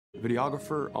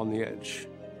Videographer on the edge.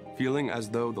 Feeling as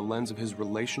though the lens of his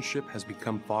relationship has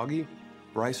become foggy,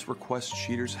 Brice requests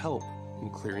Cheater's help in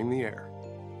clearing the air.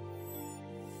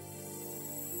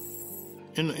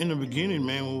 In the beginning,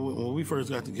 man, when we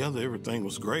first got together, everything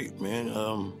was great, man.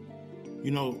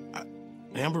 You know,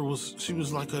 Amber she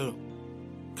was like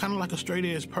kind of like a straight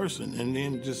edge person, and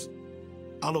then just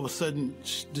all of a sudden,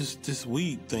 this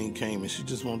weed thing came, and she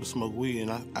just wanted to smoke weed,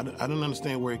 and I didn't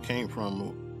understand where it came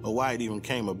from or why it even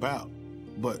came about.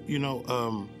 But you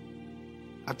know,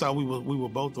 I thought we were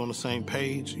both on the same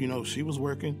page. You know, she was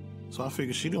working, so I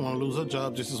figured she didn't want to lose her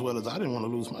job just as well as I didn't want to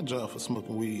lose my job for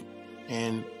smoking weed.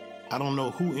 And I don't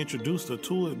know who introduced her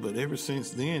to it, but ever since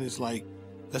then, it's like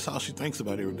that's all she thinks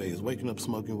about every day is waking up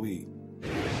smoking weed.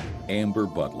 Amber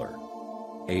Butler,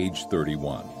 age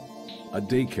 31, a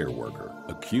daycare worker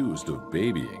accused of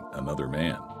babying another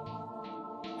man.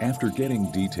 After getting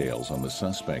details on the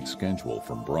suspect's schedule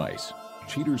from Brice,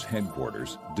 Cheater's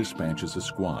headquarters dispatches a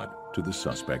squad to the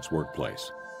suspect's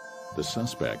workplace. The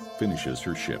suspect finishes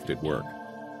her shift at work.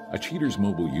 A Cheater's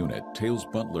mobile unit tails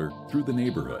Butler through the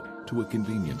neighborhood to a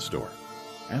convenience store.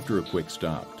 After a quick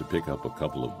stop to pick up a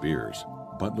couple of beers,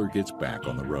 Butler gets back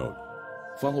on the road.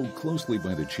 Followed closely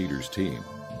by the Cheater's team,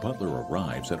 Butler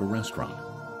arrives at a restaurant.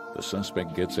 The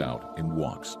suspect gets out and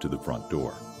walks to the front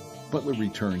door. Butler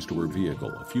returns to her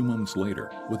vehicle a few moments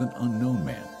later with an unknown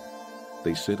man.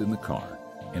 They sit in the car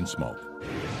and smoke.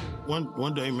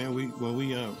 One day, man, when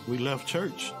we left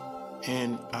church,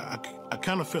 and I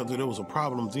kind of felt that there was a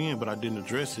problem then, but I didn't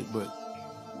address it. But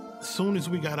as soon as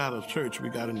we got out of church, we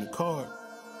got in the car,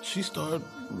 she started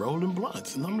rolling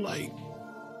blunts. And I'm like,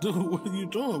 dude, what are you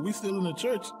doing? We still in the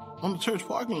church, on the church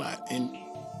parking lot. And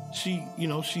she, you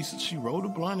know, she rolled a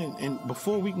blunt, and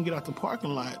before we can get out the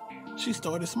parking lot, she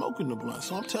started smoking the blunt.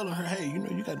 So I'm telling her, hey, you know,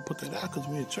 you got to put that out because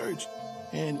we're in church.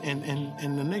 And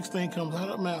the next thing comes out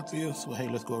of her mouth is, well, hey,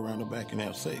 let's go around the back and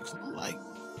have sex. And I'm like,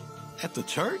 at the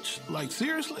church? Like,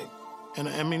 seriously? And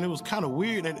I mean, it was kind of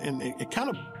weird, and it kind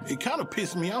of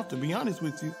pissed me off, to be honest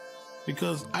with you,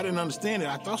 because I didn't understand it.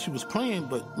 I thought she was playing,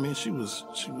 but man, she was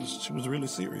really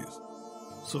serious.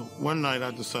 So one night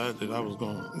I decided that I was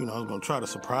gonna try to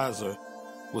surprise her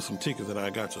with some tickets that I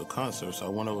got to a concert. So I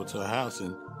went over to her house,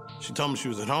 and she told me she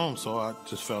was at home. So I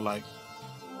just felt like,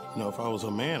 you know, if I was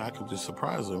her man, I could just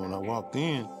surprise her. When I walked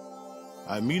in,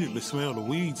 I immediately smelled the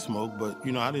weed smoke, but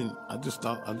you know, I just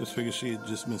figured she had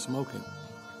just been smoking.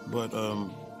 But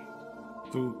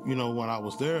through, you know, when I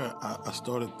was there, I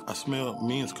smelled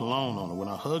men's cologne on her. When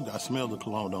I hugged her, I smelled the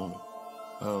cologne on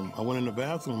her. I went in the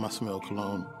bathroom, I smelled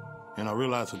cologne, and I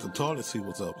realized that the toilet seat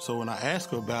was up. So when I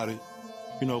asked her about it,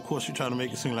 you know, of course, she tried to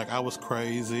make it seem like I was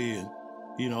crazy, and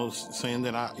you know, saying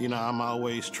that I'm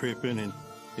always tripping, and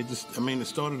it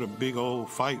started a big old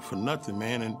fight for nothing,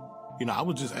 man. And you know, I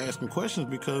was just asking questions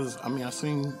because, I mean, I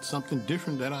seen something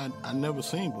different that I never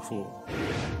seen before.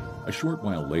 A short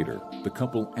while later, the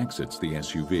couple exits the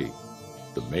SUV.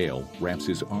 The male wraps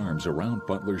his arms around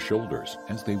Butler's shoulders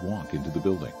as they walk into the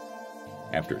building.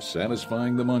 After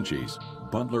satisfying the munchies,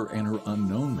 Butler and her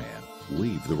unknown man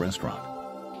leave the restaurant.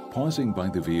 Pausing by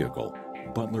the vehicle,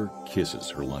 Butler kisses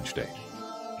her lunch date.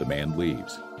 The man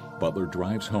leaves. Butler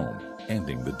drives home,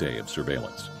 ending the day of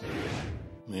surveillance.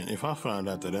 Man, if I find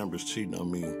out that Amber's cheating on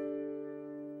me,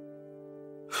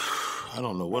 I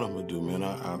don't know what I'm gonna do, man.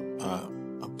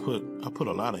 I put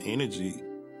a lot of energy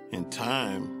and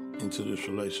time into this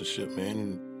relationship, man.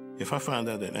 And if I find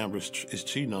out that Amber is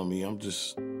cheating on me, I'm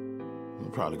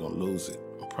probably gonna lose it.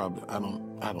 I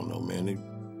don't know, man. They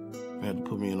had to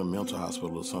put me in a mental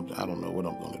hospital or something. I don't know what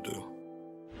I'm gonna do.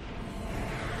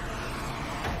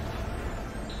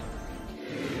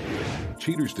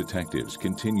 Cheater's detectives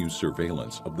continue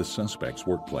surveillance of the suspect's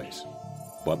workplace.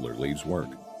 Butler leaves work.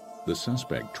 The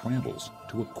suspect travels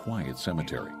to a quiet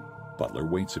cemetery. Butler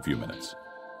waits a few minutes.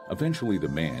 Eventually, the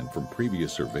man from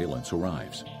previous surveillance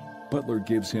arrives. Butler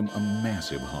gives him a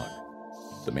massive hug.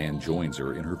 The man joins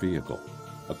her in her vehicle.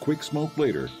 A quick smoke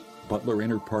later, Butler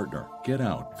and her partner get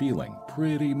out feeling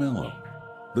pretty mellow.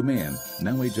 The man,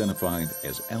 now identified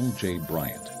as L.J.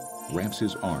 Bryant, wraps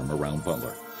his arm around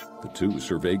Butler. The two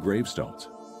survey gravestones.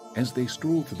 As they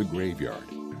stroll to the graveyard,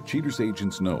 Cheater's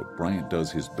agents note Bryant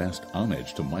does his best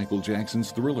homage to Michael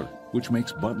Jackson's Thriller, which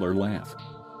makes Butler laugh.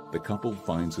 The couple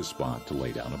finds a spot to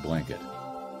lay down a blanket.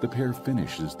 The pair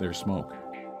finishes their smoke.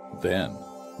 Then,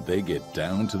 they get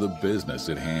down to the business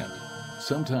at hand.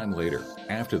 Sometime later,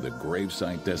 after the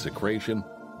gravesite desecration,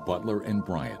 Butler and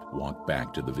Bryant walk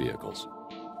back to the vehicles.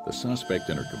 The suspect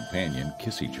and her companion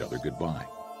kiss each other goodbye.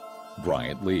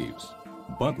 Bryant leaves.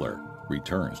 Butler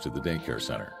returns to the daycare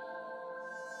center.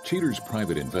 Cheater's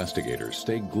private investigators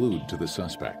stay glued to the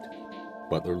suspect.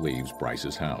 Butler leaves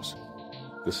Brice's house.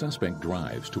 The suspect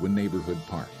drives to a neighborhood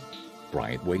park.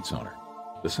 Bryant waits on her.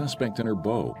 The suspect and her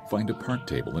beau find a park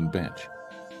table and bench.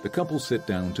 The couple sit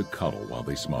down to cuddle while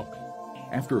they smoke.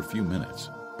 After a few minutes,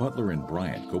 Butler and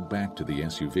Bryant go back to the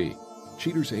SUV.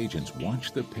 Cheater's agents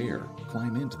watch the pair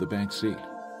climb into the back seat.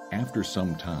 After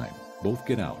some time, both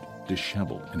get out,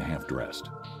 disheveled and half-dressed.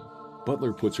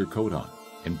 Butler puts her coat on,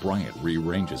 and Bryant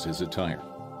rearranges his attire.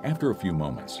 After a few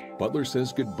moments, Butler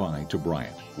says goodbye to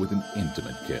Bryant with an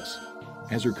intimate kiss.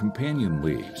 As her companion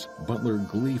leaves, Butler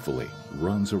gleefully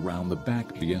runs around the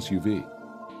back of the SUV.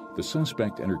 The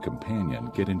suspect and her companion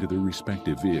get into their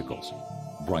respective vehicles.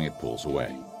 Bryant pulls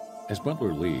away. As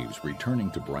Butler leaves,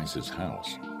 returning to Brice's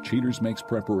house, Cheaters makes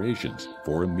preparations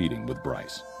for a meeting with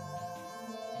Brice.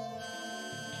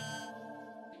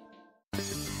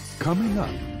 Coming up,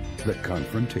 the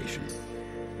confrontation.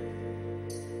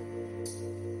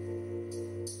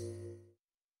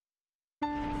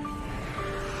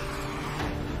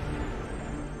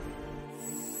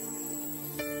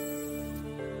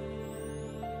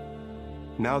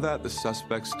 Now that the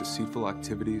suspect's deceitful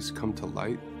activities come to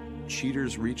light,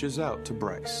 Cheaters reaches out to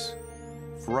Brice.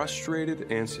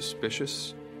 Frustrated and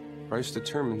suspicious, Brice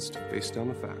determines to face down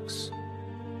the facts.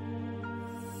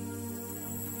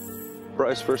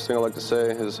 Brice, first thing I'd like to say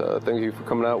is thank you for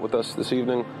coming out with us this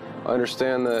evening. I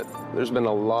understand that there's been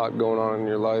a lot going on in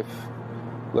your life,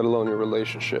 let alone your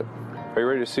relationship. Are you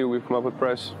ready to see what we've come up with,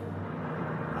 Brice?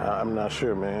 I'm not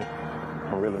sure, man.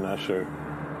 I'm really not sure.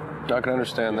 I can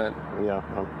understand that. Yeah,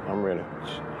 I'm ready.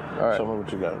 All right. Show me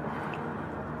what you got.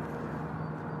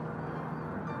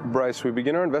 Brice, we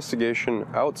begin our investigation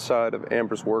outside of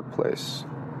Amber's workplace.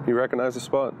 You recognize the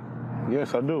spot?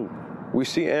 Yes, I do. We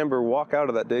see Amber walk out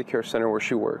of that daycare center where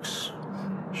she works.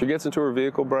 She gets into her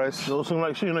vehicle, Brice. Doesn't seem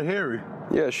like she's in a hurry.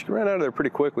 Yeah, she ran out of there pretty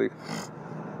quickly.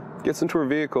 Gets into her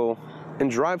vehicle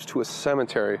and drives to a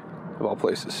cemetery, of all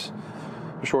places.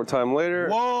 A short time later,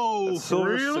 Whoa, a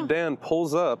silver for real? sedan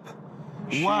pulls up.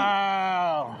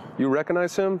 Wow. You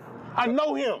recognize him? I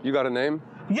know him. You got a name?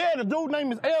 Yeah, the dude's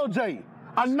name is LJ.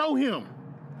 I know him.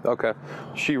 Okay.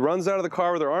 She runs out of the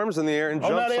car with her arms in the air and Oh,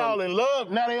 jumps now they on all in love?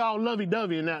 Now they all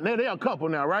lovey-dovey now. Now they a couple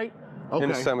now, right? Okay.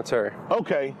 in a cemetery.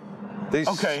 Okay.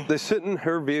 They sit in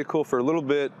her vehicle for a little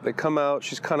bit. They come out.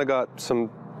 She's kind of got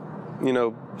some,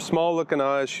 small looking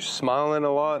eyes. She's smiling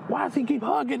a lot. Why does he keep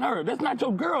hugging her? That's not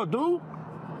your girl, dude.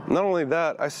 Not only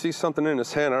that, I see something in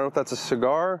his hand. I don't know if that's a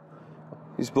cigar.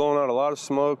 He's blowing out a lot of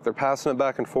smoke. They're passing it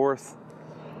back and forth.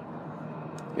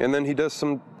 And then he does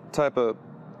some type of,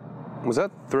 was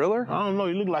that Thriller? I don't know.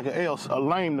 You look like a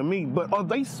lame to me. But are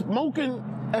they smoking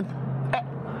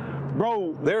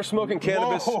bro? They're smoking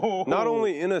cannabis, Whoa. not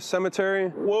only in a cemetery,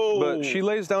 Whoa. but she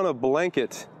lays down a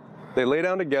blanket. They lay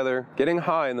down together, getting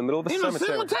high in the middle of the In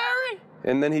cemetery. a cemetery?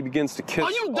 And then he begins to kiss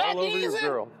Are you that all over easy? your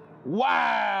girl.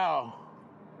 Wow.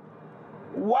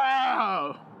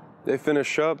 Wow. They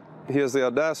finish up. He has the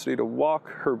audacity to walk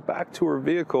her back to her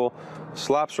vehicle,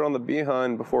 slaps her on the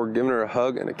behind before giving her a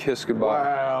hug and a kiss goodbye.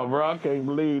 Wow, bro, I can't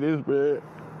believe this, man.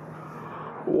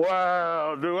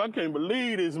 Wow, dude, I can't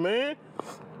believe this, man.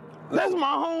 That's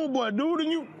my homeboy, dude,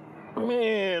 and you,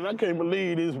 man, I can't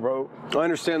believe this, bro. I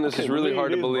understand this is really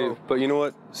hard to believe, but you know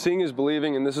what? Seeing is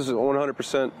believing, and this is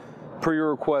 100% per your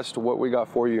request what we got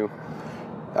for you.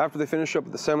 After they finish up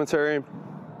at the cemetery,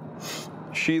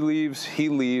 she leaves, he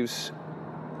leaves,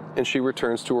 and she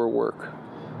returns to her work.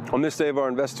 On this day of our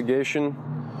investigation,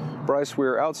 Brice, we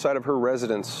are outside of her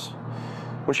residence.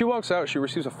 When she walks out, she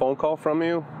receives a phone call from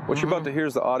you. What you're about to hear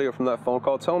is the audio from that phone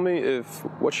call. Tell me if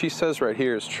what she says right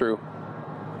here is true.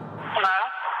 Hello?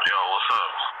 Yo, what's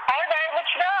up? Hey, babe, what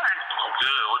you doing? I'm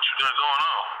good. What you got going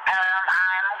on?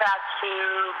 I'm about to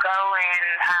go and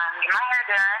get my hair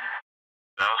done.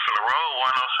 I was finna roll. Why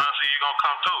no sense of you gonna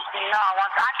come through? No,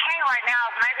 I can't right now.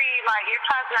 Maybe, it's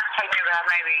probably going to take me about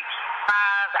maybe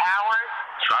 5 hours.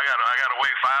 So I gotta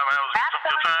wait 5 hours to That's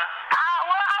your time?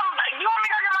 You want me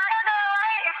to go get my hair done,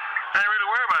 right? I ain't really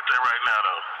worried about that right now,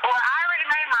 though. Well, I already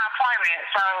made my appointment,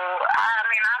 so,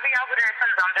 I'll be over there as soon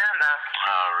as I'm done, though.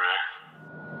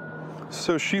 Alright.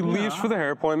 So she leaves for the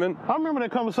hair appointment. I remember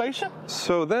that conversation.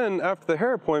 So then, after the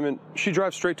hair appointment, she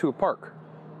drives straight to a park.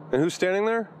 And who's standing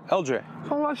there? LJ.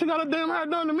 Sounds like she got a damn hair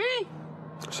done to me.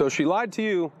 So she lied to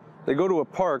you. They go to a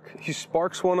park. He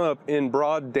sparks one up in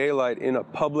broad daylight in a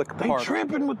public park. They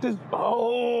tripping with this.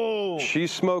 Oh.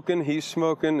 She's smoking, he's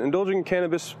smoking, indulging in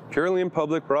cannabis purely in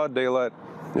public, broad daylight.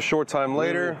 A short time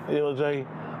later, LJ,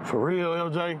 for real,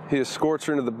 LJ. he escorts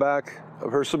her into the back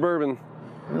of her Suburban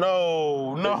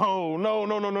No.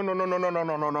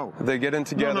 They get in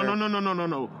together.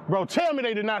 No. Bro, tell me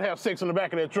they did not have sex in the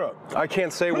back of that truck. I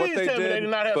can't say what they did. Please tell me they did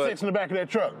not have sex in the back of that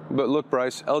truck. But look,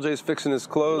 Brice, LJ's fixing his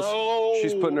clothes.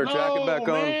 She's putting her jacket back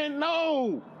on.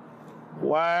 No.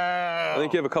 Wow. I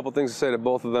think you have a couple things to say to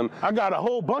both of them. I got a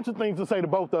whole bunch of things to say to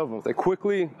both of them. They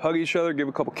quickly hug each other, give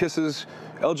a couple kisses.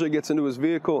 LJ gets into his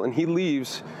vehicle and he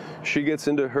leaves. She gets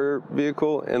into her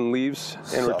vehicle and leaves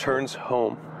and returns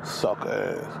home. Sucker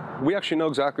ass. We actually know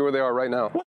exactly where they are right now.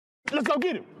 What? Let's go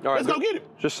get him. All right, Let's go get him.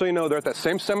 Just so you know, they're at that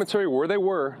same cemetery where they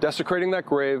were, desecrating that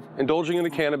grave, indulging in the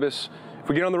cannabis. If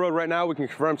we get on the road right now, we can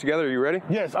confirm together. Are you ready?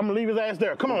 Yes, I'm gonna leave his ass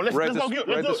there. Come on, let's go get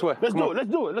him.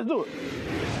 Let's do it.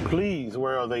 Please,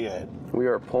 where are they at? We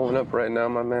are pulling up right now,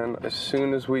 my man. As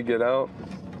soon as we get out,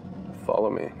 follow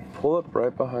me. Pull up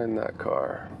right behind that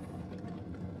car.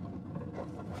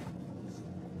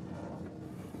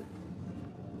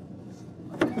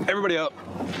 Everybody up.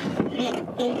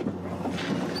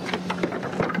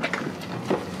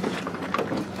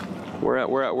 We're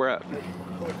at.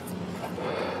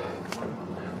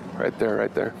 Right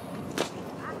there.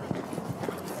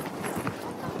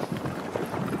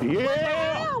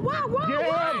 Yeah!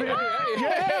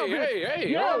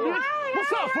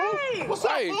 What's up, fool? What's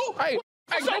up, fool? Hey!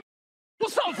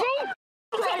 What's up, fool?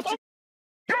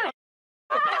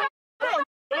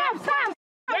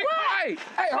 Hey,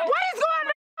 what is going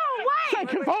on?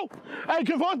 Hey,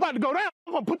 Kinfolk, it's about to go down.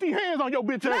 I'm gonna put these hands on your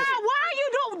bitch ass. Why are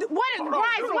you doing? What is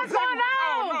Brice? What's going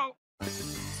on?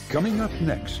 Coming up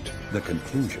next, the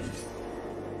conclusion.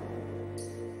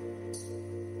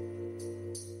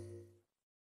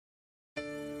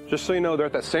 Just so you know, they're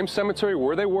at that same cemetery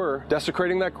where they were,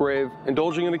 desecrating that grave,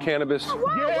 indulging in the cannabis.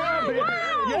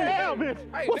 Yeah,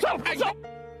 bitch. What's up?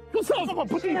 I'm gonna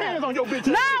put these hands on your bitch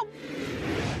ass. No!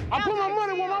 I put my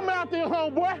money where my mouth is,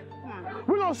 homeboy.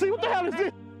 We're gonna see what the hell is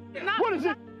this. No. What is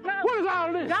it? No. What is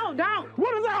all this? Don't.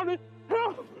 What is all this?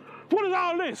 Huh? What is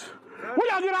all this?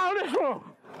 Where y'all get all this from?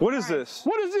 What is this?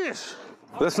 What is this?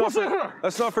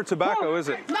 That's not for tobacco, is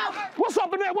it? No. What's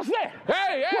up in there? What's that?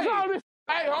 Hey! What's all this?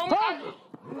 Hey, homie! Huh?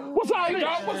 What's all this?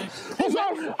 What's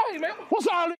all this? Hey, man! What's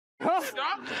all this? Huh?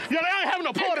 Yeah, they ain't having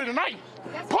a party tonight.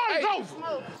 Party's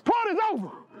over. Party's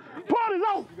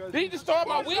over. Did he just start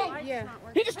my weed? Yeah.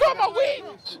 He just start my weed?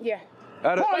 Yeah.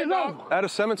 Party's over. At a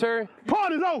cemetery?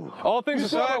 Party's over. All things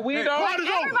Start my aside, weed, dog? Party's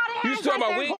over. You start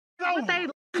my weed?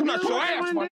 Come on, your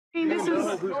ass, man.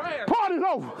 Party's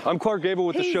over. I'm Clark Gable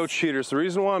with the show Cheaters. The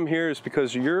reason why I'm here is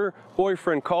because your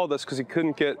boyfriend called us because he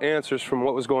couldn't get answers from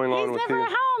what was going on with He's never you.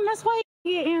 at home. That's why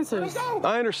he get answers.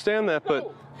 I understand that,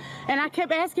 but And I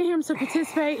kept asking him to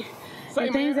participate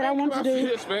in things that I want to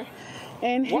do.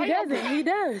 And he doesn't. He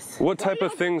does. what type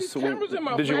of things did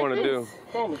you want to do?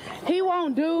 He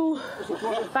won't do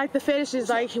like the fetishes.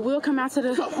 Like we'll come out to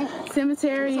the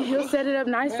cemetery. He'll set it up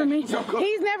nice for me. He's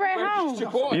never at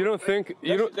home. You don't think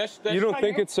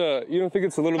it's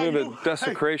a little bit of a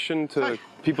desecration to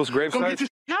people's gravesites?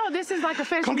 No, this is like a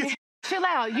fetish. Chill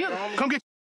out. You Come get.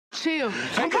 chill.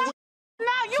 Take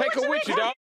her with you,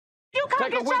 dog. You come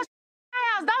get your house.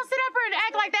 Don't sit up here and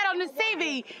act like that on this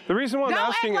TV. The reason why I'm Don't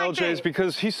asking act like LJ is that.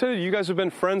 because he said you guys have been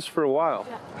friends for a while.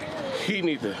 He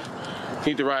need to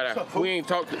ride out. We ain't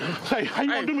talked. Hey, how you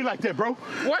gonna do me like that, bro?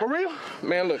 What? For real?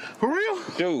 Man, look. For real?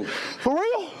 Dude. For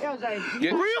real? Yeah.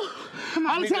 For real? Come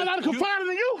on. I'm trying not to confide in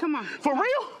you. Come on. For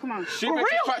real? Come on. She For been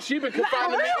real? She been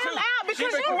confiding in me Chill too. out because She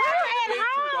been you confiding were in me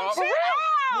at too, dog. home. Chill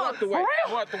Go out. out the way.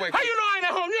 Go out the way. How you know I ain't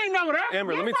at home? You ain't never there.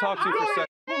 Amber, let me talk to you for a second.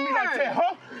 You me like that,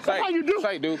 huh? That's how you do.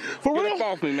 Say, dude. For Get real? up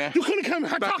off me, man. You couldn't come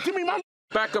and talk to me, mama.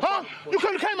 Back up. Huh? You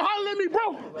couldn't came and hollered at me,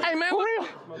 bro. Hey, man. For look.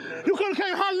 real? You couldn't came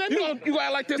and hollered at me. You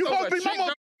act like this You over gonna a be chick. my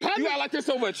dog. You act like this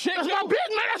over a chick. That's my yo. bitch,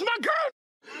 man. That's my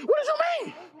girl. What did you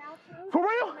mean? For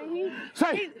real?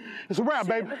 Say, it's a rap,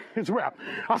 baby. It's a rap.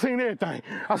 I seen everything.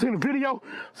 I seen the video.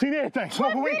 Seen everything.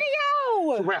 Smoke weed.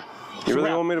 Video. It's a rap. You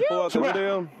really want me to pull out the You-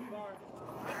 video?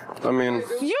 I mean, You've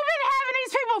been having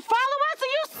these people follow us?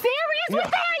 Are you serious?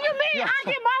 What the hell you mean? I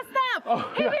get my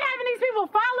stuff. He been having these people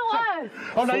follow us.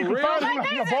 Oh, now you For can find real? me.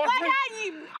 Like, Your this is like boyfriend? how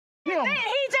you. Yeah.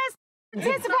 He just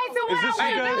participates in what this I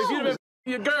Hey, want if to you'd do. been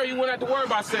your girl, you wouldn't have to worry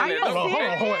about saying Are that. you dog.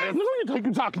 Hold on. Who you think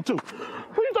you talking to?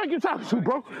 Who you think you talking to,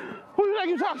 bro? Who you think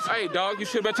you talking to? Hey, dog, you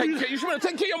should have taken care of your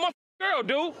motherfucking girl,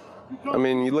 dude. I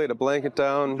mean, you laid a blanket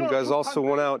down. You guys also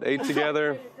went out, ate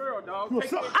together. I mean,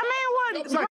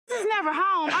 what? Brice is never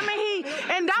home. I mean,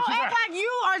 and don't act like you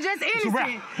are just innocent.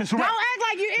 wrap. It's a Don't wrap. act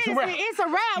like you're innocent. It's a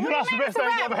rap. You What lost do the you mean best it's a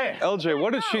thing you ever rap? had. LJ,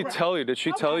 what did she tell you? Did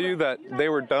she tell you that they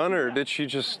were done, or did she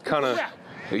just kind of?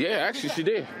 Yeah, actually, she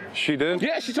did. She did?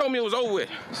 Yeah, she told me it was over with.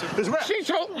 It's right. She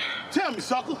told. Tell me,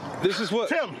 sucker. This is what.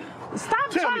 Tell me.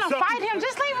 Stop trying to fight him.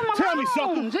 Just leave him alone. Tell me,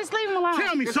 sucker. Just leave him alone.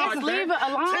 Tell me, sucker. Just leave it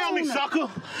alone. Tell me, sucker.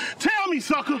 Tell me,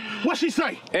 sucker. What she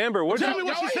say? Amber, what Tell me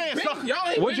what she saying,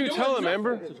 sucker. What'd you tell him,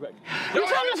 Amber? You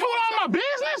tell this fool all my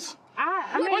business?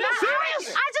 I mean, Are you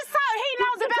serious? I just thought he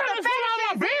knows You about tell the this fool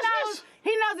all my fetishes. business?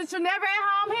 He knows that you're never at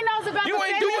home. He knows about You the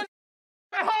ain't fetishes. doing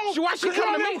At home. Why she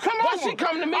come to me? Why she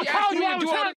come to me? I told you all the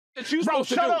time. That you Bro, supposed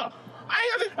to shut do. up.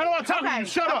 I don't want to talk to you.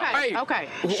 Shut up. Hey. Okay.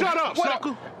 Shut up, What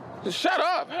sucker. Shut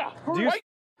up.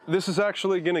 This is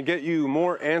actually going to get you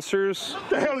more answers. What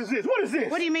the hell is this? What is this?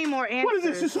 What do you mean more answers? What is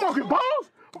this? You smoking balls?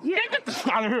 Yeah. Get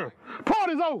the out of here.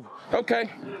 Party's over. Okay.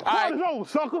 Party's over,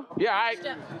 sucker. Yeah,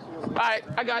 all right.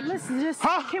 I got you. Listen, just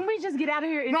can we just get out of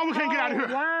here? No, we can't get out of here.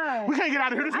 Why? We can't get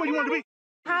out of here. This is where you want to be.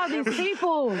 How these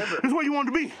people? This is where you want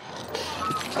to be.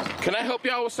 Can I help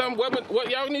y'all with something? What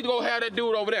y'all need to go have that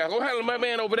dude over there. Go handle my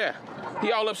man over there.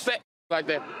 He all upset like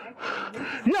that.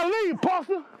 Yeah, leave,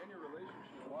 Pastor.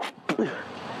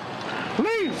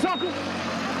 Leave, sucker.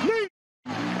 Leave.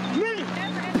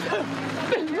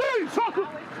 Leave, sucker.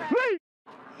 Leave.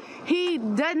 He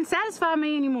doesn't satisfy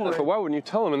me anymore. But why wouldn't you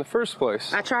tell him in the first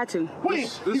place? I tried to. When?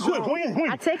 You quit. When?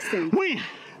 I text him. When?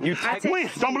 You text When?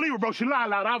 Don't believe her, bro. She lied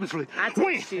loud, obviously. I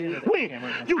text you. When?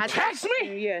 You text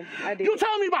me? Yeah, I did. You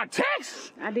telling me about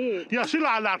text? I did. Yeah, she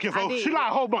lied loud, kinfolk. She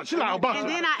lied a whole bunch. She lied a bunch. And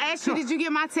then I asked you, did you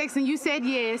get my text? And you said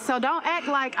yes. So don't act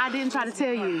like I didn't try to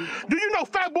tell you. Do you know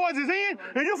Fat Boys is in?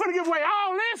 And you finna give away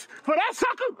all this for that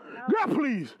sucker? Girl,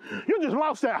 please. You just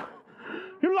lost out.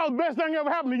 You lost the best thing ever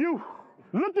happened to you.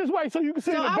 Look this way so you can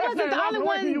see the I best wasn't thing the only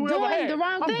one you ever doing had. the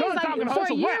wrong I'm things. done Like, talking to her. for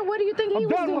It's a a year, wrap. what do you think he I'm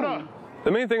was done with doing? her.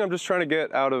 The main thing I'm just trying to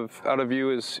get out of you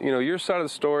is, your side of the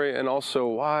story and also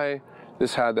why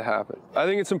this had to happen. I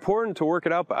think it's important to work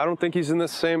it out, but I don't think he's in the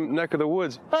same neck of the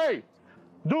woods. Hey,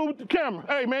 dude with the camera.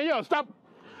 Hey, man, yo, stop.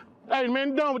 Hey,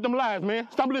 man, done with them lies, man.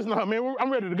 Stop listening to her, man.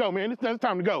 I'm ready to go, man. It's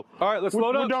time to go. All right, let's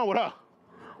load up. We're done with her.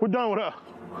 We're done with her.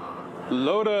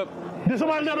 Load up. Did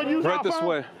somebody let her use Right our this phone?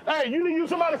 way. Hey, you need to use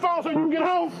somebody's phone so you can get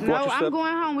home? No, Watch your I'm step.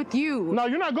 going home with you. No,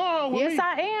 you're not going home with me. Yes,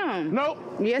 I am. No.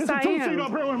 Yes, I It's a two-seat am. up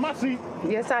here with my seat.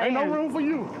 Yes, I Ain't am. no room for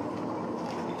you.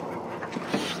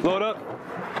 Load up.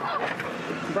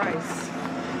 Brice.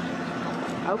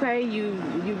 Okay, you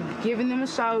giving them a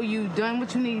show. You done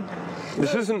what you need.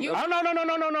 This isn't.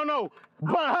 No.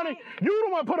 But honey, you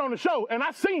the one put on the show, and I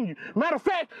seen you. Matter of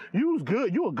fact, you was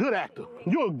good. You a good actor.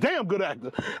 You a damn good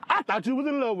actor. I thought you was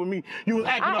in love with me. You was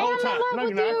acting the whole time. I am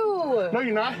in love with you. No,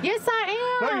 you're not. Yes,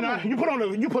 I am. No, you're not.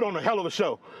 You put on a hell of a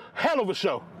show. Hell of a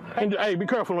show. And hey, be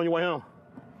careful on your way home.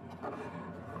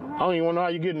 I don't even want to know how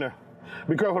you getting there.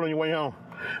 Be careful on your way home.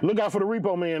 Look out for the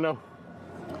repo man, though.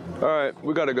 All right,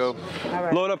 we gotta go. All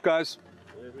right. Load up, guys.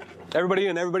 Everybody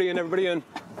in, everybody in, everybody in.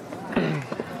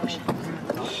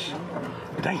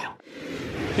 Damn.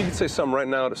 If you could say something right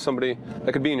now to somebody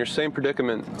that could be in your same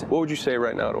predicament, what would you say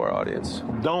right now to our audience?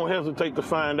 Don't hesitate to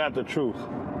find out the truth.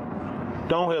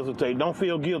 Don't hesitate. Don't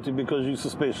feel guilty because you're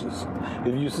suspicious.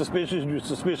 If you're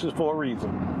suspicious for a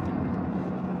reason.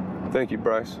 Thank you,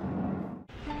 Brice.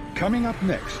 Coming up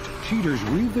next, Cheaters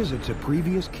revisits a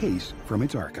previous case from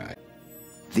its archive.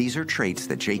 These are traits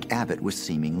that Jake Abbott was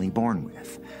seemingly born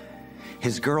with.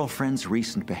 His girlfriend's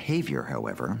recent behavior,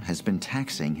 however, has been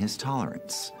taxing his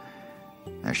tolerance.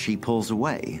 As she pulls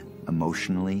away,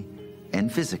 emotionally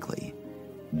and physically,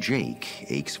 Jake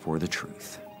aches for the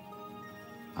truth.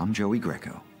 I'm Joey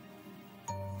Greco,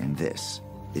 and this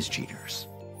is Cheaters.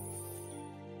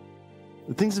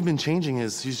 Things have been changing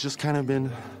as she's just kind of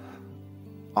been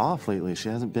off lately. She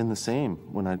hasn't been the same.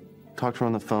 When I talk to her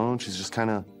on the phone, she's just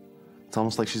kind of, it's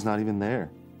almost like she's not even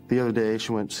there. The other day,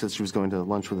 she said she was going to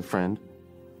lunch with a friend.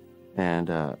 And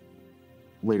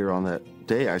later on that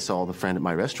day, I saw the friend at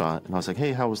my restaurant, and I was like,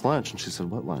 hey, how was lunch? And she said,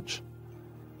 what lunch?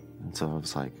 And so I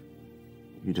was like,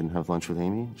 you didn't have lunch with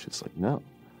Amy? And she's like, no.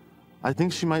 I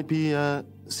think she might be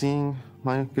seeing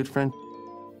my good friend.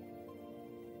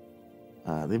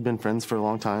 They've been friends for a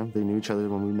long time. They knew each other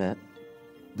when we met.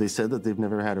 They said that they've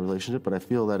never had a relationship, but I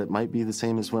feel that it might be the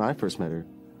same as when I first met her.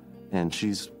 And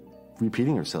she's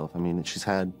repeating herself. I mean, she's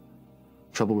had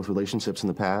trouble with relationships in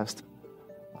the past.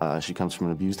 She comes from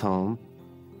an abused home.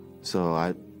 So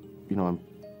I'm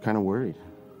kind of worried.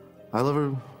 I love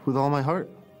her with all my heart.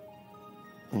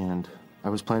 And I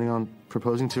was planning on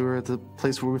proposing to her at the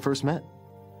place where we first met,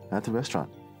 at the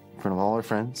restaurant, in front of all our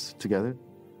friends together.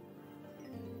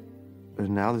 And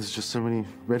now there's just so many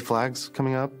red flags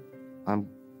coming up. I'm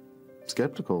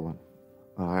skeptical.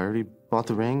 I already bought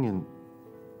the ring and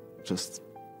just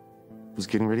was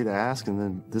getting ready to ask, and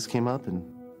then this came up, and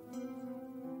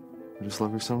I just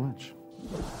love her so much.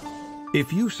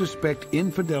 If you suspect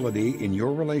infidelity in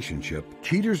your relationship,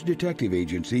 Cheaters Detective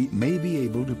Agency may be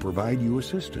able to provide you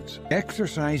assistance.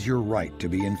 Exercise your right to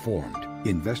be informed.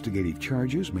 Investigative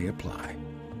charges may apply.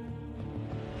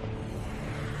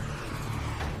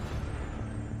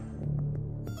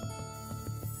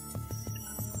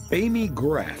 Amy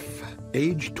Graff,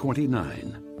 age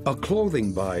 29. A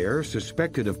clothing buyer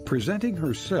suspected of presenting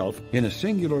herself in a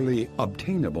singularly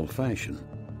obtainable fashion.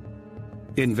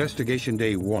 Investigation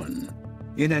Day 1.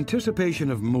 In anticipation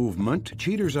of movement,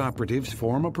 Cheaters operatives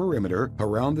form a perimeter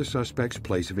around the suspect's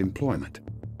place of employment.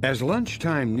 As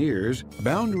lunchtime nears,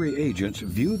 boundary agents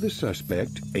view the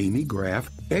suspect, Amy Graff,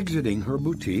 exiting her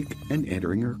boutique and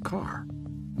entering her car.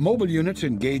 Mobile units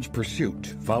engage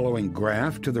pursuit, following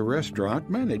Graff to the restaurant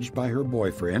managed by her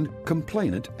boyfriend,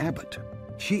 complainant Abbott.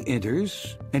 She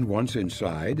enters, and once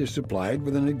inside is supplied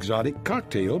with an exotic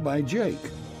cocktail by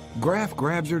Jake. Graff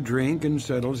grabs her drink and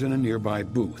settles in a nearby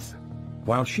booth.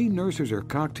 While she nurses her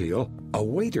cocktail, a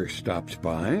waiter stops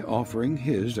by offering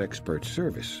his expert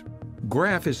service.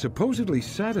 Graff is supposedly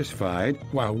satisfied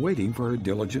while waiting for her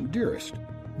diligent dearest.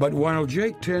 But while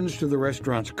Jake tends to the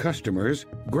restaurant's customers,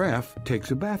 Graff takes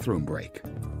a bathroom break.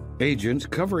 Agents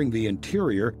covering the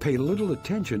interior pay little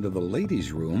attention to the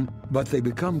ladies' room, but they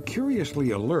become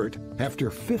curiously alert after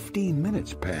 15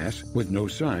 minutes pass with no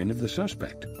sign of the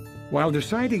suspect. While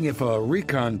deciding if a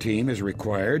recon team is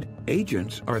required,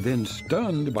 agents are then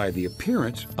stunned by the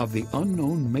appearance of the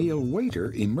unknown male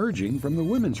waiter emerging from the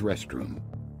women's restroom.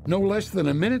 No less than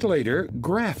a minute later,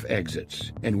 Graff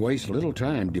exits and wastes little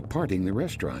time departing the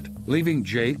restaurant, leaving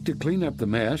Jake to clean up the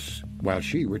mess while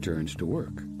she returns to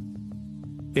work.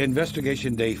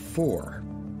 Investigation Day 4.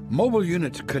 Mobile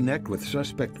units connect with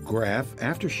suspect Graff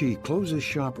after she closes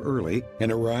shop early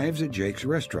and arrives at Jake's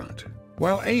restaurant.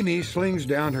 While Amy slings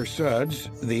down her suds,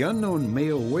 the unknown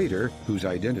male waiter, whose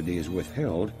identity is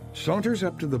withheld, saunters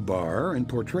up to the bar and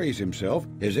portrays himself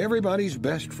as everybody's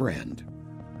best friend.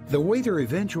 The waiter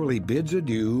eventually bids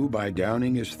adieu by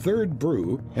downing his third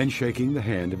brew and shaking the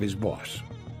hand of his boss.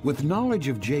 With knowledge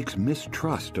of Jake's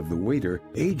mistrust of the waiter,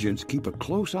 agents keep a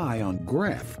close eye on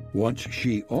Graff once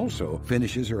she also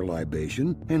finishes her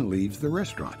libation and leaves the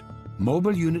restaurant.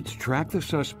 Mobile units track the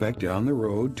suspect down the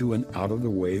road to an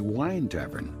out-of-the-way wine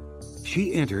tavern.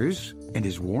 She enters and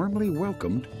is warmly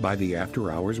welcomed by the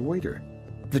after-hours waiter.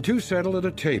 The two settle at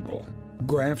a table.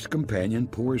 Graff's companion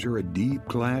pours her a deep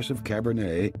glass of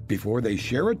Cabernet before they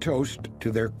share a toast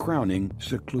to their crowning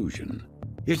seclusion.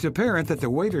 It's apparent that the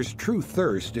waiter's true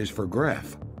thirst is for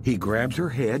Graff. He grabs her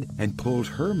head and pulls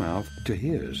her mouth to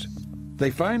his. They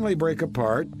finally break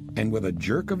apart, and with a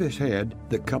jerk of his head,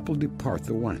 the couple depart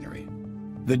the winery.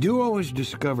 The duo is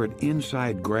discovered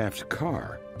inside Graff's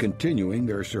car, continuing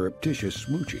their surreptitious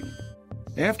smooching.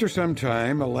 After some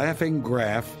time, a laughing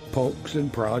Graff pokes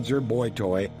and prods her boy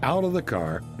toy out of the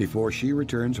car before she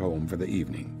returns home for the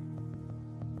evening.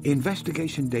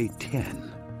 Investigation Day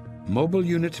 10. Mobile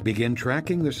units begin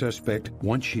tracking the suspect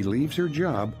once she leaves her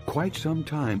job quite some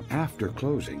time after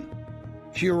closing.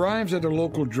 She arrives at a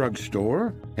local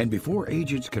drugstore, and before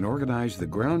agents can organize the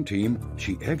ground team,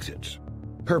 she exits.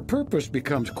 Her purpose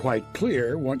becomes quite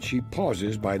clear once she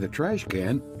pauses by the trash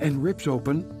can and rips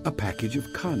open a package of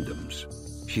condoms.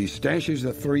 She stashes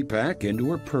the 3-pack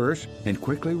into her purse and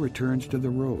quickly returns to the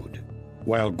road.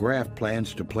 While Graff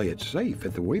plans to play it safe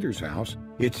at the waiter's house,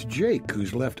 it's Jake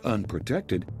who's left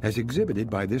unprotected, as exhibited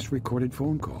by this recorded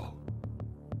phone call.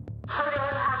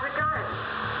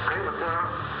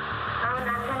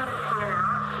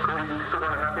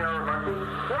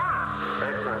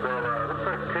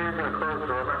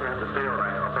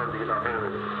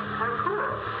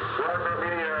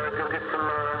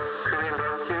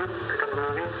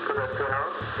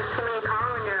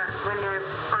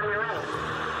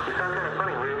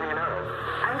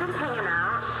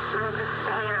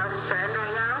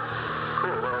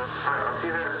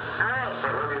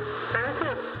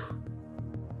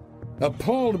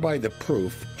 Appalled by the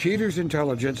proof, Cheaters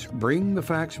Intelligence bring the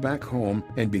facts back home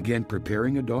and begin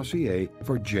preparing a dossier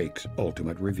for Jake's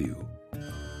ultimate review.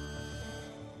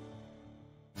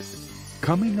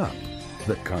 Coming up,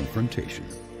 the confrontation.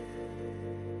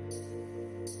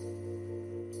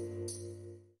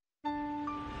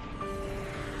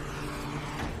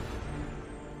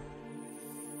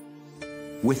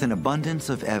 With an abundance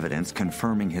of evidence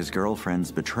confirming his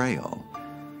girlfriend's betrayal,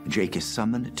 Jake is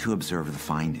summoned to observe the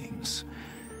findings.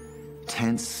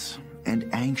 Tense and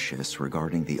anxious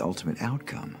regarding the ultimate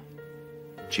outcome,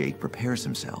 Jake prepares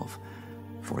himself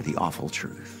for the awful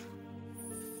truth.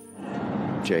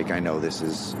 Jake, I know this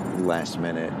is last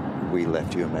minute. We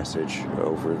left you a message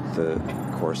over the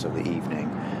course of the evening.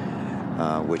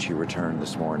 which he returned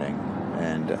this morning.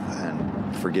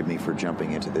 And forgive me for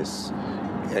jumping into this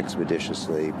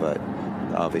expeditiously, but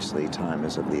obviously time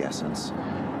is of the essence.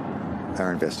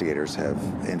 Our investigators have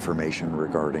information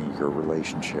regarding your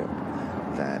relationship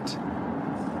that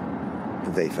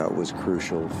they felt was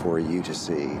crucial for you to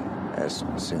see as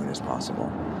soon as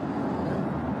possible.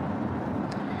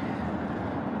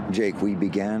 Jake, we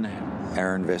began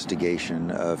our investigation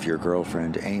of your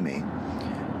girlfriend, Amy,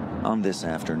 on this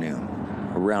afternoon.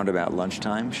 Around about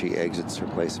lunchtime, she exits her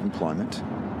place of employment,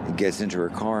 gets into her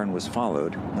car, and was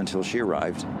followed until she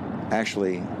arrived,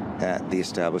 actually at the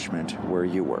establishment where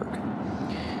you work.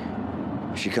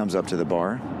 She comes up to the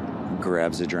bar,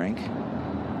 grabs a drink,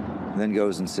 then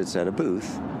goes and sits at a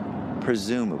booth,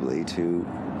 presumably to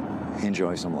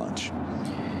enjoy some lunch.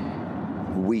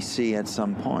 We see at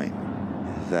some point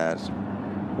that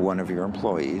one of your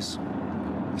employees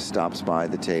stops by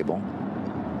the table,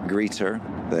 greets her,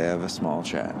 they have a small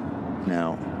chat.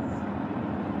 Now,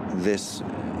 this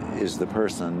is the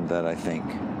person that I think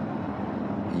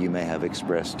you may have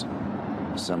expressed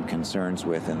some concerns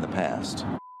with in the past.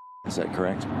 Is that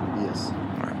correct? Yes.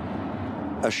 All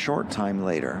right. A short time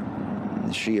later,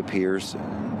 she appears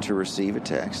to receive a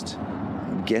text,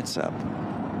 gets up,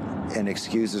 and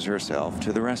excuses herself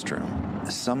to the restroom.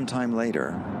 Sometime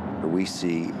later, we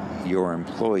see your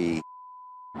employee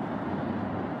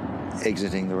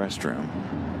exiting the restroom,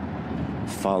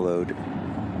 followed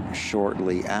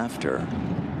shortly after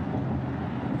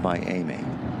by Amy.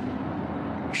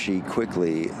 She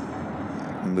quickly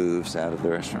moves out of the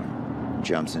restroom,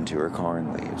 jumps into her car,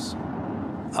 and leaves.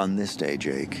 On this day,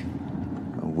 Jake,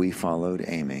 we followed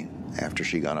Amy after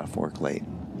she got off work late.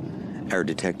 Our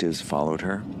detectives followed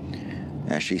her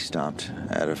as she stopped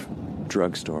at a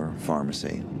drugstore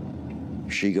pharmacy.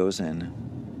 She goes in,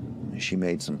 she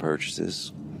made some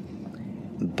purchases,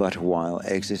 but while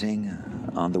exiting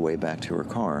on the way back to her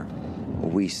car,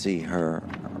 we see her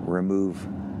remove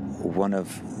one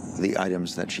of the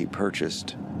items that she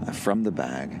purchased from the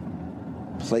bag,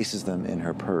 places them in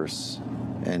her purse,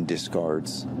 and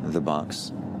discards the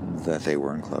box that they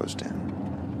were enclosed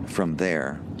in. From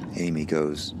there, Amy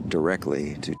goes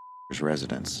directly to his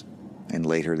residence, and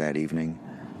later that evening,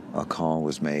 a call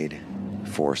was made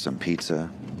for some pizza.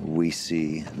 We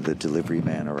see the delivery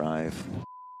man arrive,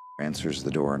 answers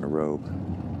the door in a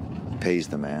robe, pays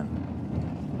the man,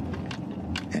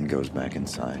 and goes back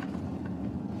inside.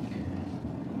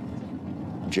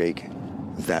 Jake,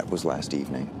 that was last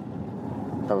evening.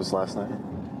 That was last night?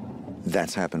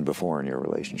 That's happened before in your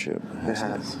relationship. It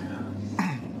has.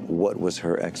 What was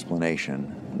her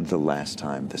explanation the last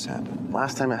time this happened?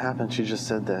 Last time it happened, she just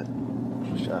said that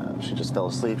she just fell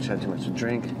asleep. She had too much to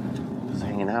drink, was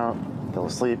hanging out, fell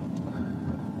asleep.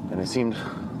 And it seemed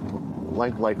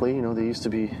likely, you know, they used to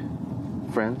be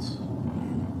friends.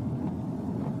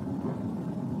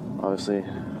 Obviously,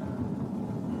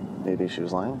 maybe she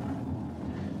was lying.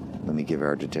 Let me give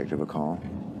our detective a call,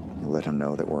 let him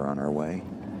know that we're on our way,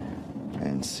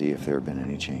 and see if there have been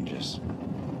any changes.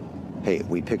 Hey,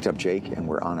 we picked up Jake, and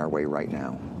we're on our way right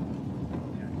now.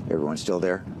 Everyone still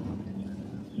there?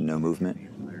 No movement?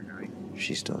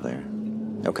 She's still there.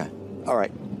 Okay. All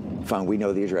right. Fine. We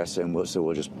know the address, and so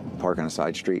we'll just park on a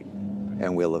side street,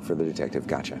 and we'll look for the detective.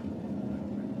 Gotcha.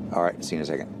 All right. See you in a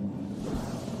second.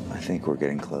 I think we're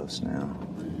getting close now.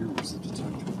 Where's the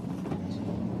detective?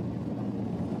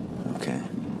 Okay.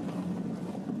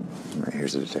 All right.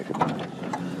 Here's the detective.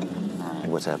 Hey,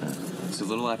 what's happening? It's a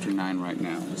little after 9 right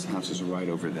now. His house is right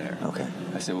over there. Okay.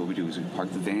 I said what we do is we park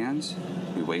the vans,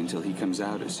 we wait until he comes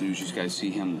out. As soon as you guys see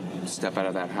him step out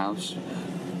of that house.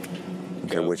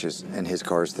 Okay, which is, and his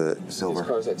car's the silver? His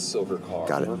car's that silver car.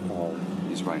 Got it. Her car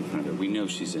is right in front of her. We know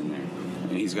she's in there.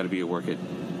 And he's got to be at work at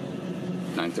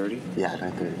 9:30? Yeah,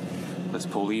 9:30. Let's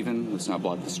pull even. Let's not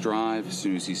block this drive. As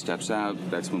soon as he steps out,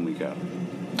 that's when we go.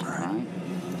 All right.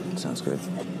 Sounds good.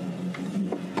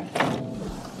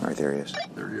 All right, there he is.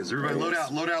 There he is. Everybody load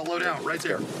out, load out, load out. Right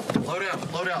there. Load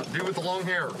out, load out. Dude with the long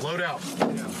hair. Load out.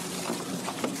 Yeah.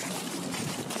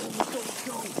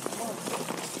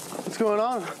 What's going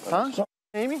on? Huh?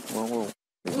 Amy? Whoa.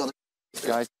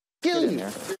 Guys, Kill get in you.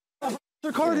 there. What's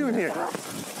their car doing here?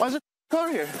 Why is there a car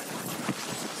here?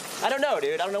 I don't know,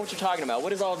 dude. I don't know what you're talking about.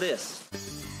 What is all this?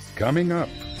 Coming up,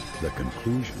 the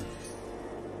conclusion.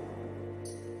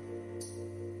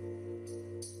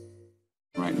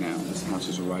 Right now. His house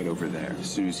is right over there. As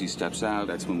soon as he steps out,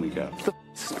 that's when we go.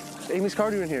 What's Amy's car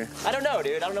doing here? I don't know,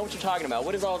 dude. I don't know what you're talking about.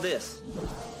 What is all this?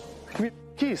 Give me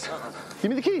the keys. Give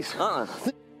me the keys.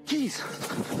 The keys.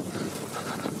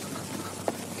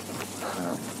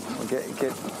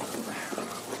 Get.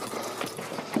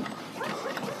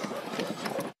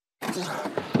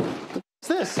 What's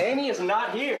this? Amy is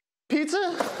not here. Pizza?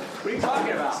 What are you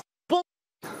talking about?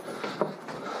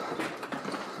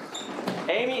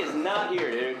 Amy is not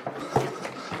here, dude.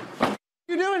 What are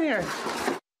you doing here?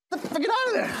 Get out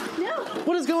of there. No.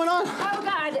 What is going on? Oh,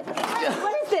 God.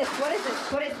 What is this? What is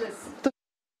this? What is this?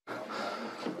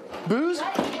 Booze?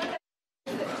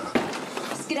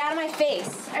 Just get out of my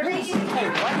face. Hey,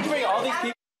 why are you bring all these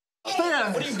people?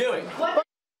 Stand. What are you doing? What?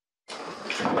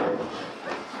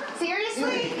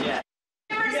 Seriously? Yeah.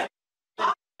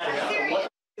 What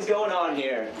is going on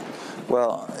here?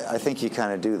 Well, I think you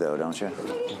kind of do, though, don't you?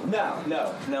 No,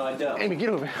 I don't. Amy, get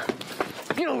over here.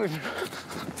 Get over here.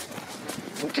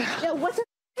 No, what the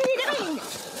are you doing?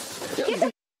 Get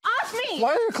the off me!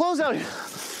 Why are your clothes out here?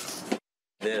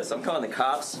 I'm calling the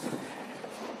cops.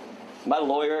 My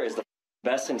lawyer is the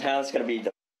best in town. It's going to be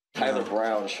the Tyler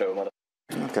Brown show, mother.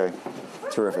 Okay.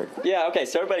 Terrific. Yeah, okay,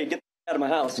 so everybody get out of my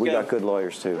house. We Go. got good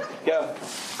lawyers, too. Go.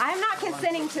 I'm not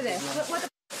consenting to this. What the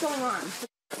is going on?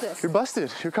 What's this? You're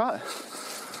busted. You're caught.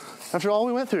 After all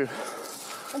we went through.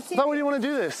 Why would you want to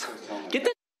do this? Get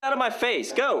the out of my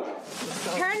face. Go.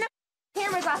 Turn the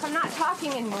cameras off. I'm not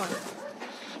talking anymore.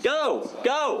 Go.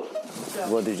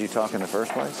 Well, did you talk in the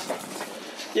first place?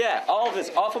 Yeah, all of this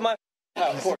off of my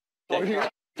house.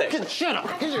 Shut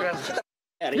up. Get your ass.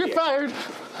 You're fired.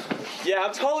 Yeah,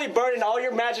 I'm totally burning all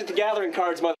your Magic the Gathering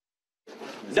cards, mother.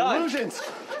 Done. Illusions.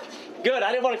 Good,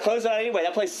 I didn't want to close it out anyway.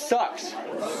 That place sucks.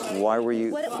 Why were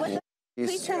you...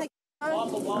 Please turn the camera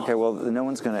on. Okay, well, no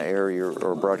one's going to air your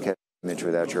or broadcast image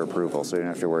without your approval, so you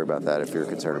don't have to worry about that if you're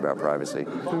concerned about privacy.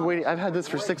 I've had this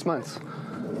for 6 months.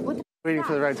 Waiting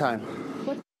for the right time.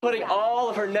 Putting all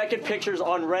of her naked pictures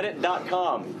on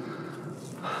Reddit.com.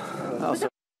 Oh, so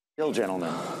still, gentlemen.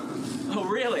 Oh,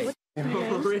 really?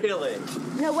 Really?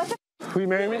 No, what the Will you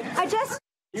marry me?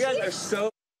 You guys are so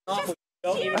awful.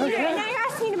 Now you're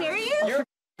asking me to marry you? You're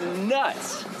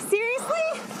nuts.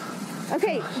 Seriously?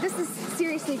 Okay, this is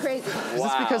seriously crazy. Is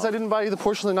this because I didn't buy you the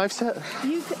porcelain knife set?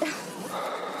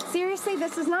 Seriously,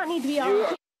 this does not need to be all.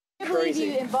 I can't believe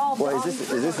you involved. Well, is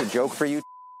this a joke for you?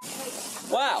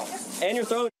 Wow. And you're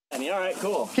throwing at me. All right,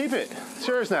 cool. Keep it. It's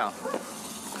yours now.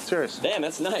 It's yours. Damn,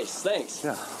 that's nice. Thanks.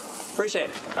 Yeah. Appreciate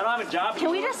it. I don't have a job. Can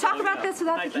we just talk about this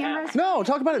without the cameras? No,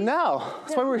 talk about it now.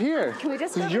 That's why we're here. Can we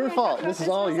just This is your fault. This is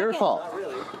all your fault.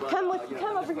 Come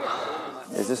over here.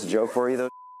 Is this a joke for you, though?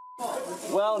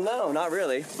 Well, no, not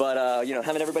really. But,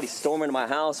 having everybody storm into my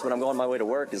house when I'm going my way to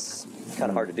work is kind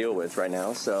of hard to deal with right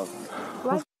now, so.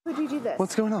 Why would you do this?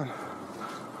 What's going on?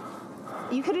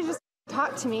 You could have just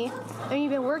talked to me. I mean,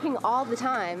 you've been working all the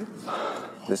time.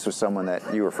 This was someone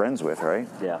that you were friends with, right?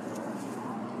 Yeah.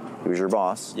 He was your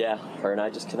boss? Yeah, her and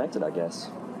I just connected, I guess.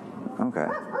 Okay.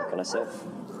 What can I say?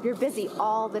 You're busy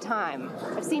all the time.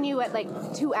 I've seen you at like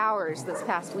 2 hours this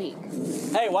past week.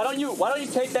 Hey, why don't you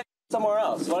take that somewhere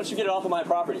else? Why don't you get it off of my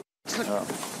property? Oh.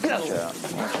 Gotcha.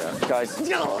 Guys.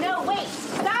 No, wait.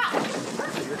 Stop.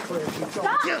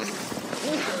 Stop.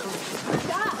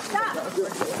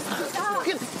 Stop.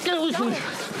 Get away from me.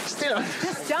 Stay down.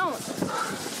 Just don't.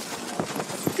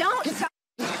 Don't stop.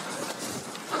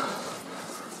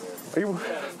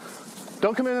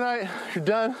 Don't come in tonight. You're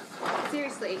done.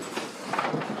 Seriously.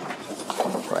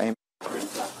 Amy,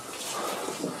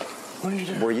 What are you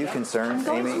doing? were you concerned, I'm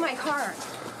going Amy? to my car.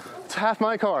 It's half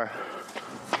my car.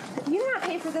 You did not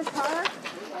pay for this car.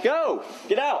 Go!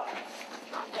 Get out!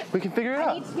 We can figure it I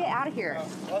out. need to get out of here.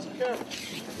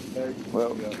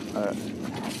 Well,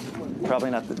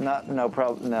 probably not. No,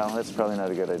 that's probably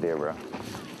not a good idea, bro.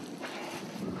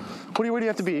 Where do you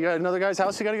have to be? You got another guy's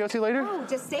house you got to go to later? Oh,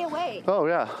 just stay away. Oh,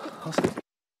 yeah.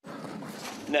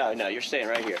 No, you're staying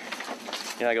right here.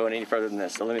 You're not going any further than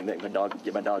this. So let me get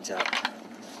my dogs out.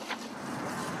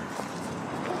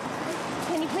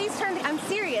 Can you please turn I'm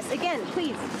serious. Again,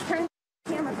 please, turn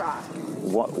the cameras off.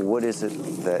 What is it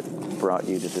that brought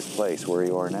you to this place where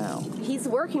you are now? He's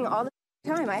working all the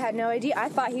time. I had no idea. I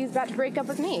thought he was about to break up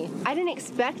with me. I didn't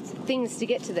expect things to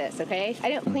get to this, okay? I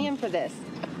didn't plan for this.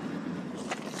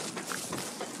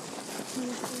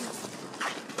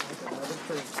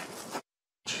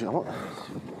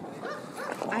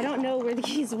 I don't know where the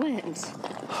keys went.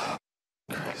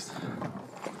 Christ.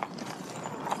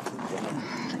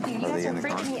 You guys are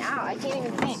freaking me out. I can't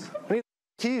even think. I need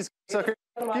keys, sucker.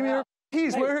 Give me her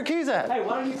keys. Where are her keys at? Hey,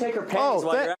 why don't you take her panties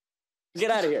while you're out? Get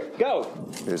out of here. Go.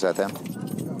 Is that them?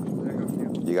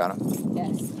 You got them?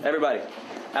 Yes. Everybody,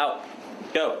 out.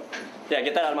 Go. Yeah,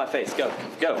 get that out of my face. Go.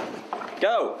 Go.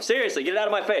 Go. Seriously, get it out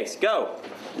of my face. Go.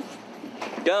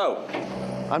 Go.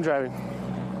 I'm driving.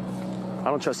 I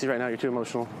don't trust you right now. You're too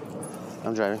emotional.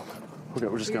 I'm driving.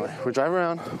 We're just going. We're driving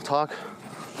around. Talk.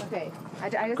 Okay.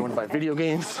 Going to buy video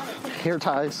games, hair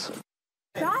ties.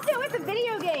 Stop it with the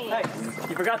video game. Hey,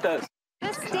 you forgot those.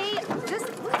 Just stay. Just.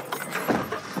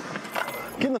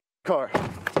 Get in the car.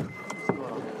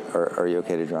 Are you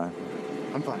okay to drive?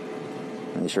 I'm fine.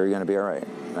 Are you sure you're going to be all right?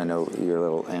 I know you're a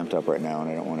little amped up right now, and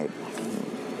I don't want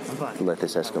to let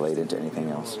this escalate into anything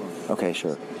else. Okay,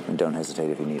 sure. And don't hesitate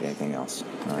if you need anything else.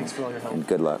 Thanks for all your help. And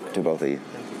good luck to both of you.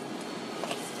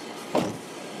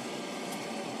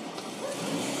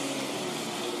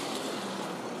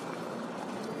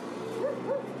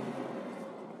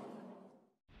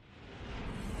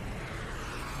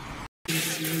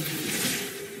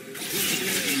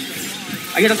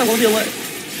 Anh nó tao có điều vậy.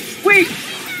 Quy.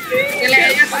 Cái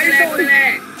lẹ nhá, cái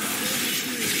lẹ.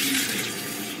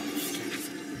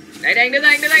 Đây đây, đứng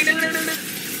anh.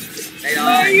 Đây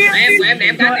rồi. Em của em để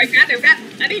em cắt.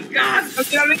 Anh đi con.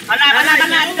 Bắn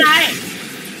lại.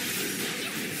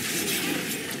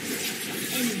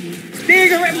 Đi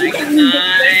các bạn.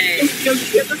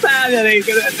 Nó xa giờ này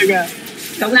cái đừng à.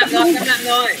 Cắm lặng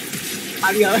rồi.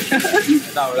 Anh ơi.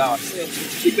 Đâu.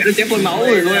 Chị nó chém một máu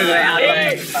rồi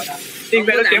Tinh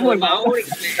vẽ nó chém một máu.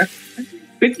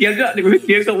 Huyết kiếm nữa, đừng có huyết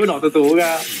kiếm không có đỏ tù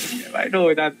ra. Vãi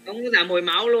đồi thật. Không có giảm mùi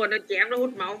máu luôn, nó chém nó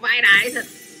hút máu vãi đái thật.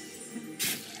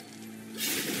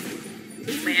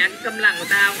 Mẹ câm lặng của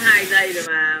tao cũng 2 giây rồi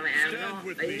mà mẹ nó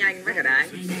lấy nhanh vãi cả đái.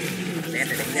 Đẹp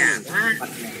phải đánh trả quá.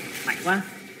 Mạnh quá.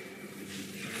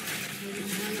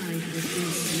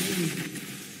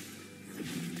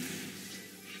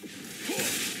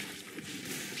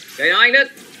 Trời ơi anh Đức.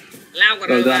 Lao cả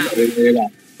rồi vào.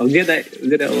 Ông giết đấy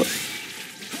rồi.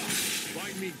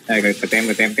 Đây cái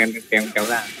tem kéo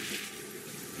ra.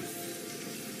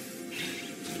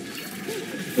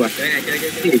 Chơi này chơi.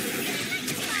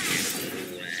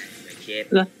 Chết.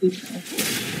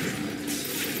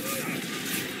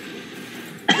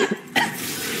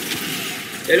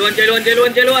 Chơi luôn.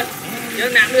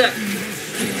 Chơi nặng được.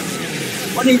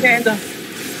 Có đi cho em rồi.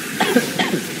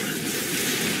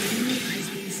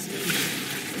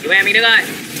 Giúp em mình Đức ơi.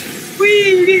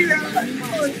 Ui đi ra.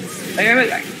 Đây em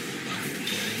ơi.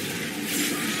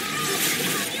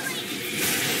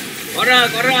 Có rờ.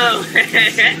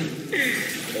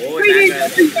 Ôi mang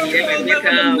rờ đây mày biết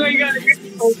không?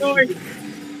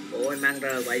 Ôi mang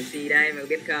rờ của IC đây mày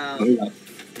biết không?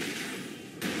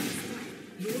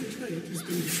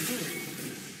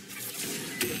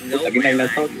 Cái này là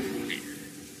tốt.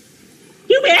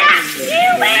 Cứu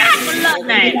mẹ con lợn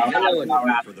này.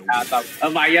 Ở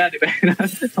mày á, để nó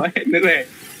nói hết nước về.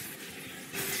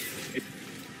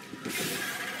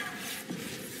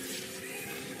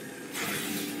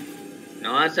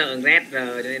 Nó sợ rét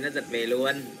rồi cho nên nó giật về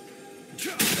luôn.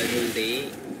 Hơi ngu tí.